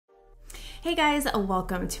Hey guys,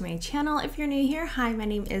 welcome to my channel. If you're new here, hi, my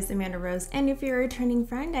name is Amanda Rose, and if you're a returning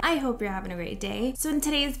friend, I hope you're having a great day. So in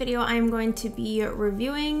today's video, I'm going to be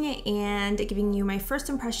reviewing and giving you my first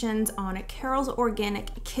impressions on Carol's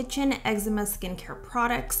Organic Kitchen Eczema Skincare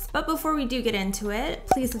products. But before we do get into it,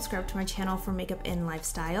 please subscribe to my channel for makeup and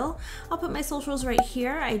lifestyle. I'll put my socials right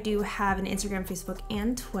here. I do have an Instagram, Facebook,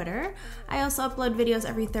 and Twitter. I also upload videos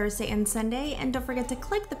every Thursday and Sunday, and don't forget to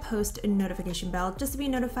click the post notification bell just to be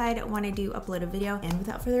notified when I do upload a video. And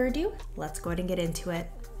without further ado, let's go ahead and get into it.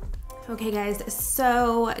 Okay guys,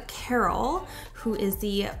 so Carol, who is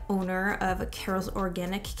the owner of Carol's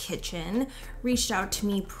Organic Kitchen, reached out to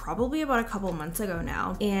me probably about a couple months ago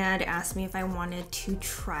now and asked me if I wanted to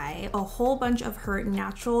try a whole bunch of her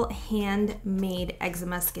natural handmade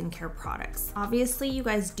eczema skincare products. Obviously, you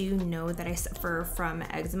guys do know that I suffer from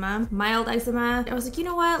eczema, mild eczema. I was like, you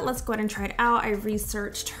know what, let's go ahead and try it out. I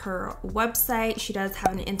researched her website. She does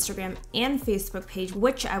have an Instagram and Facebook page,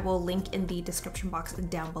 which I will link in the description box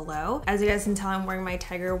down below. As you guys can tell, I'm wearing my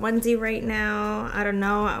tiger onesie right now. I don't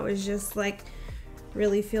know, I was just like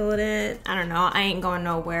really feeling it. I don't know, I ain't going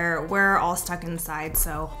nowhere. We're all stuck inside,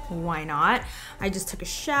 so why not? I just took a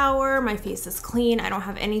shower, my face is clean. I don't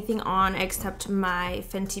have anything on except my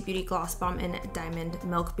Fenty Beauty Gloss Bomb in Diamond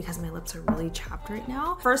Milk because my lips are really chapped right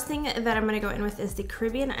now. First thing that I'm gonna go in with is the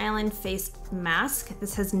Caribbean Island Face Mask.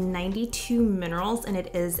 This has 92 minerals and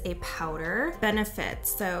it is a powder.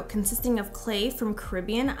 Benefits, so consisting of clay from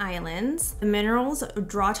Caribbean islands. The minerals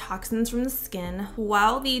draw toxins from the skin,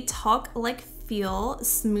 while the talc-like feel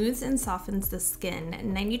smooths and softens the skin.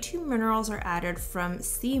 92 minerals are added from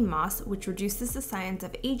sea moss, which reduces the signs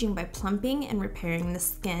of aging by plumping and repairing the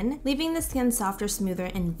skin, leaving the skin softer, smoother,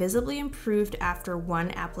 and visibly improved after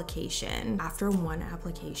one application.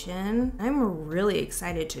 I'm really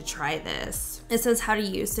excited to try this. It says how to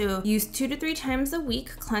use. So use 2 to 3 times a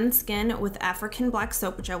week. Cleanse skin with African black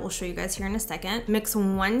soap, which I will show you guys here in a second. Mix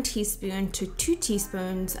 1 teaspoon to 2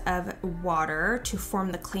 teaspoons of water to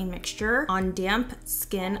form the clay mixture. On damp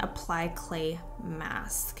skin, apply clay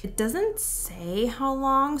mask. It doesn't say how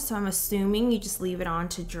long, so I'm assuming you just leave it on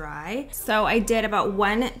to dry. So I did about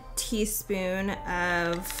 1 teaspoon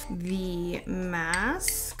of the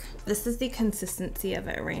mask. This is the consistency of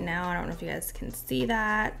it right now. I don't know if you guys can see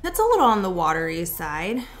that. It's a little on the watery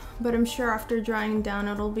side, but I'm sure after drying down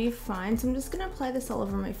it'll be fine. So I'm just gonna apply this all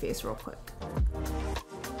over my face real quick.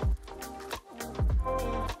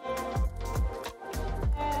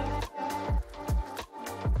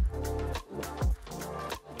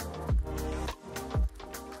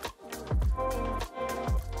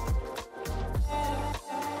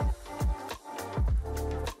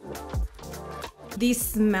 The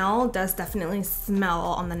smell does definitely smell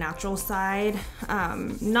on the natural side.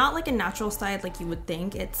 Not like a natural side like you would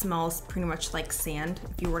think. It smells pretty much like sand,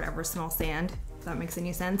 if you were to ever smell sand, if that makes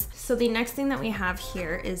any sense. So the next thing that we have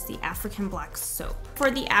here is the African black soap.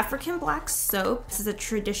 For the African black soap, this is a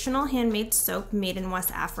traditional handmade soap made in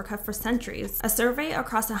West Africa for centuries. A survey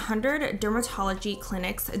across 100 dermatology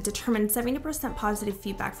clinics determined 70% positive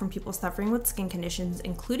feedback from people suffering with skin conditions,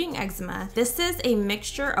 including eczema. This is a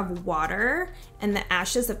mixture of water and the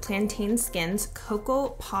ashes of plantain skins, cocoa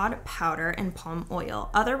pod powder, and palm oil.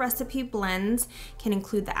 Other recipe blends can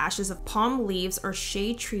include the ashes of palm leaves or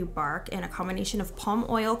shea tree bark and a combination of palm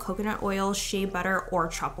oil, coconut oil, shea butter, or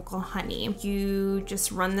tropical honey. You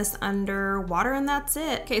just run this under water and that's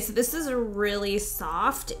it. Okay, so this is really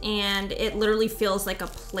soft and it literally feels like a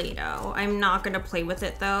Play-Doh. I'm not gonna play with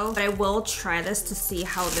it though, but I will try this to see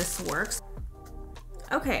how this works.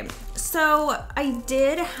 Okay, so I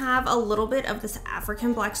did have a little bit of this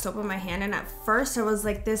African black soap in my hand, and at first I was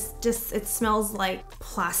like, it smells like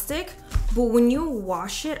plastic, but when you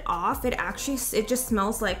wash it off, it just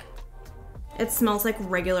smells like,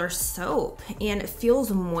 regular soap, and it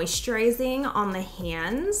feels moisturizing on the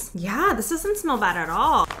hands. Yeah, this doesn't smell bad at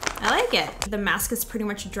all. I like it. The mask is pretty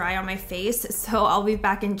much dry on my face, so I'll be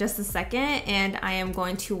back in just a second and I am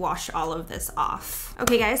going to wash all of this off.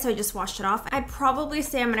 Okay guys, so I just washed it off. I'd probably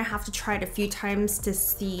say I'm gonna have to try it a few times to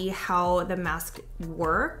see how the mask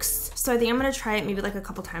works. So I think I'm gonna try it maybe like a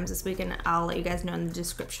couple times this week, and I'll let you guys know in the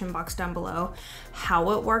description box down below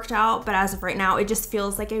how it worked out. But as of right now, it just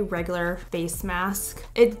feels like a regular face mask.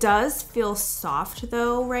 It does feel soft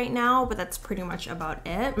though right now, but that's pretty much about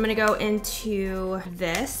it. I'm gonna go into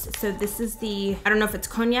this. So this is the, I don't know if it's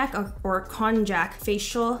Konjac or Konjac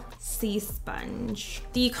Facial Sea Sponge.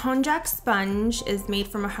 The Konjac sponge is made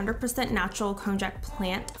from 100% natural Konjac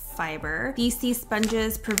plant fiber. BC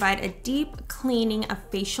sponges provide a deep cleaning of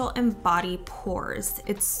facial and body pores.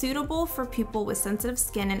 It's suitable for people with sensitive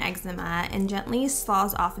skin and eczema and gently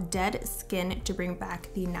slaws off dead skin to bring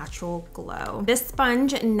back the natural glow. This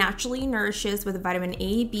sponge naturally nourishes with vitamin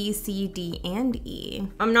A, B, C, D, and E.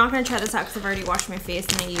 I'm not gonna try this out because I've already washed my face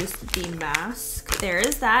and I used the mask. There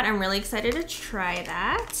is that. I'm really excited to try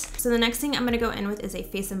that. So the next thing I'm gonna go in with is a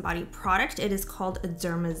face and body product. It is called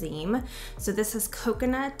Dermazeam. So this has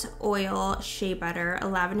coconut oil, shea butter,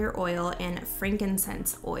 lavender oil, and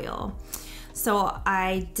frankincense oil. So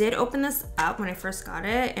I did open this up when I first got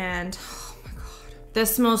it, and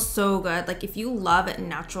this smells so good. Like, if you love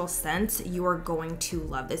natural scents, you are going to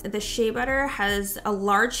love this. The shea butter has a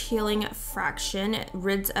large healing fraction,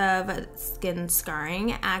 rids of skin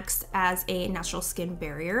scarring, acts as a natural skin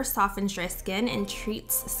barrier, softens dry skin, and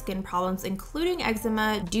treats skin problems including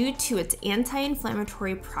eczema due to its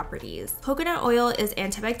anti-inflammatory properties. Coconut oil is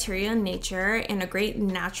antibacterial in nature and a great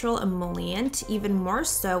natural emollient, even more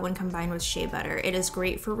so when combined with shea butter. It is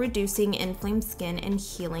great for reducing inflamed skin and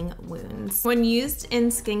healing wounds. When used in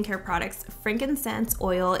skincare products, frankincense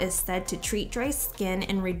oil is said to treat dry skin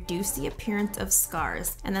and reduce the appearance of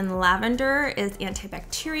scars. And then lavender is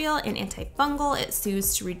antibacterial and antifungal. It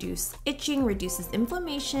soothes to reduce itching, reduces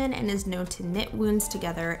inflammation, and is known to knit wounds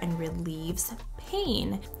together and relieves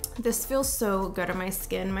pain. This feels so good on my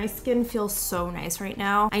skin. My skin feels so nice right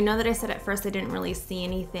now. I know that I said at first I didn't really see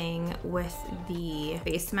anything with the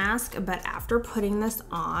face mask, but after putting this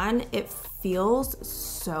on, it feels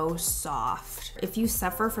so soft. If you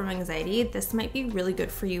suffer from anxiety, this might be really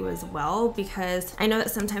good for you as well, because I know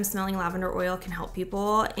that sometimes smelling lavender oil can help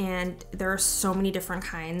people, and there are so many different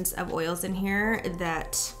kinds of oils in here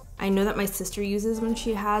that I know that my sister uses when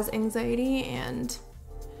she has anxiety, and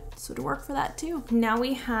so to work for that too. Now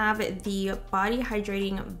we have the body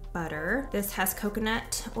hydrating butter. This has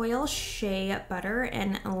coconut oil, shea butter,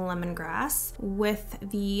 and lemongrass with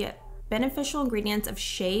the beneficial ingredients of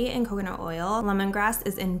shea and coconut oil. Lemongrass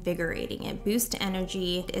is invigorating. It boosts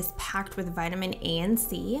energy. It is packed with vitamin A and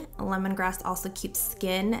C. Lemongrass also keeps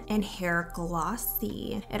skin and hair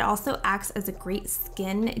glossy. It also acts as a great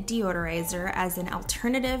skin deodorizer as an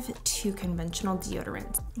alternative to conventional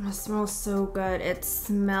deodorants. It smells so good. It just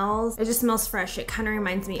smells fresh. It kind of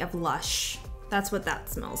reminds me of Lush. That's what that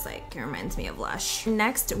smells like. It reminds me of Lush.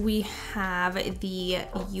 Next, we have the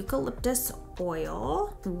eucalyptus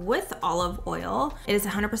oil with olive oil. It is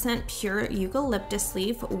 100% pure eucalyptus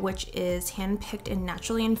leaf, which is hand-picked and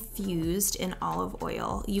naturally infused in olive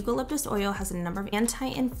oil. Eucalyptus oil has a number of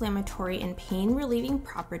anti-inflammatory and pain-relieving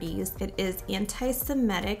properties. It is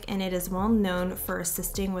anti-Semitic, and it is well known for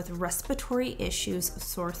assisting with respiratory issues,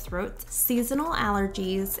 sore throats, seasonal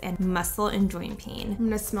allergies, and muscle and joint pain. I'm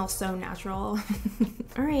gonna smell so natural.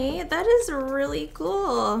 All right, that is really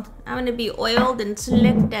cool. I'm gonna be oiled and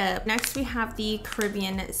slicked up. Next, we have the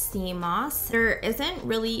Caribbean sea moss. There isn't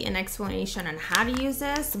really an explanation on how to use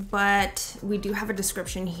this, but we do have a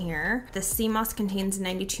description here. The sea moss contains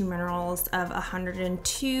 92 minerals of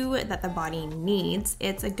 102 that the body needs.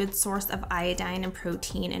 It's a good source of iodine and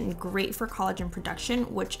protein and great for collagen production,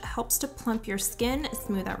 which helps to plump your skin,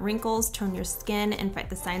 smooth out wrinkles, tone your skin, and fight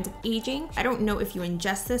the signs of aging. I don't know if you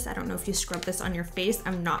ingest this. I don't know if you scrub this on your face.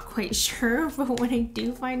 I'm not quite sure, but when I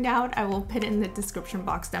do find out, I will put it in the description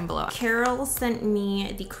box down below. Carol sent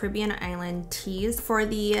me the Caribbean island teas for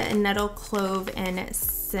the nettle, clove, and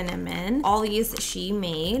cinnamon. All these she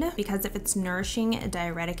made because of its nourishing,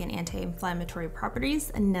 diuretic, and anti-inflammatory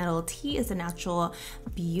properties. Nettle tea is a natural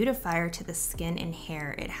beautifier to the skin and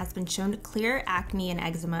hair. It has been shown to clear acne and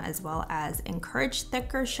eczema, as well as encourage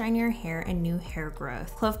thicker, shinier hair and new hair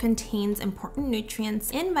growth. Clove contains important nutrients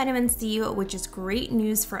and vitamin C, which is great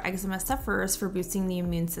news for eczema sufferers for boosting the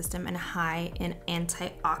immune system, and high in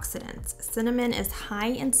antioxidants. Cinnamon is high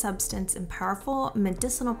in substance and powerful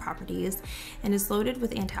medicinal properties, and is loaded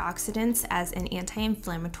with antioxidants as an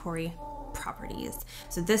anti-inflammatory properties.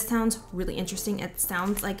 So this sounds really interesting. It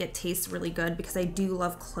sounds like it tastes really good because I do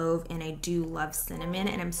love clove and I do love cinnamon,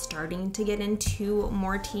 and I'm starting to get into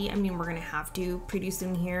more tea. I mean, we're gonna have to pretty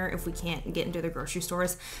soon here if we can't get into the grocery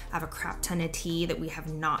stores. I have a crap ton of tea that we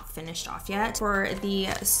have not finished off yet. For the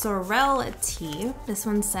Sorrel tea, this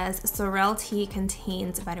one says Sorrel tea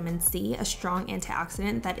contains vitamin C, a strong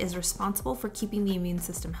antioxidant that is responsible for keeping the immune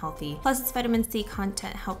system healthy. Plus, its vitamin C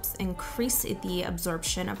content helps increase the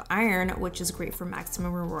absorption of iron, which is great for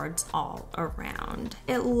maximum rewards all around.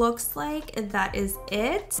 It looks like that is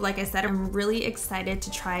it. Like I said, I'm really excited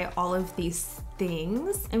to try all of these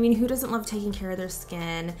things. I mean, who doesn't love taking care of their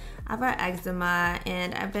skin? I've got eczema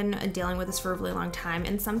and I've been dealing with this for a really long time,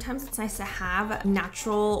 and sometimes it's nice to have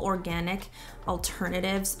natural, organic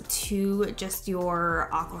alternatives to just your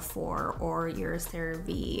Aquaphor or your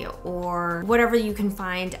CeraVe or whatever you can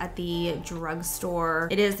find at the drugstore.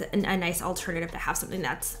 It is a nice alternative to have something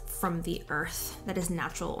that's from the earth, that is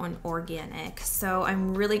natural and organic. So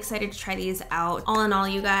I'm really excited to try these out. All in all,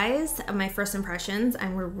 you guys, my first impressions,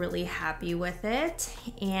 I'm really happy with it,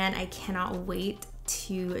 and I cannot wait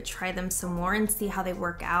to try them some more and see how they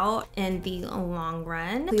work out in the long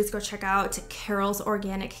run. Please go check out Carol's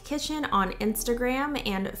Organic Kitchen on Instagram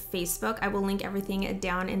and Facebook. I will link everything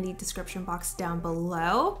down in the description box down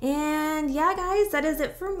below. And yeah, guys, that is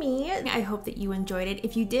it for me. I hope that you enjoyed it.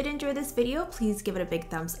 If you did enjoy this video, please give it a big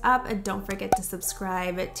thumbs up and don't forget to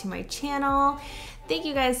subscribe to my channel. Thank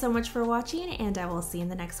you guys so much for watching, and I will see you in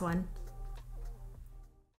the next one.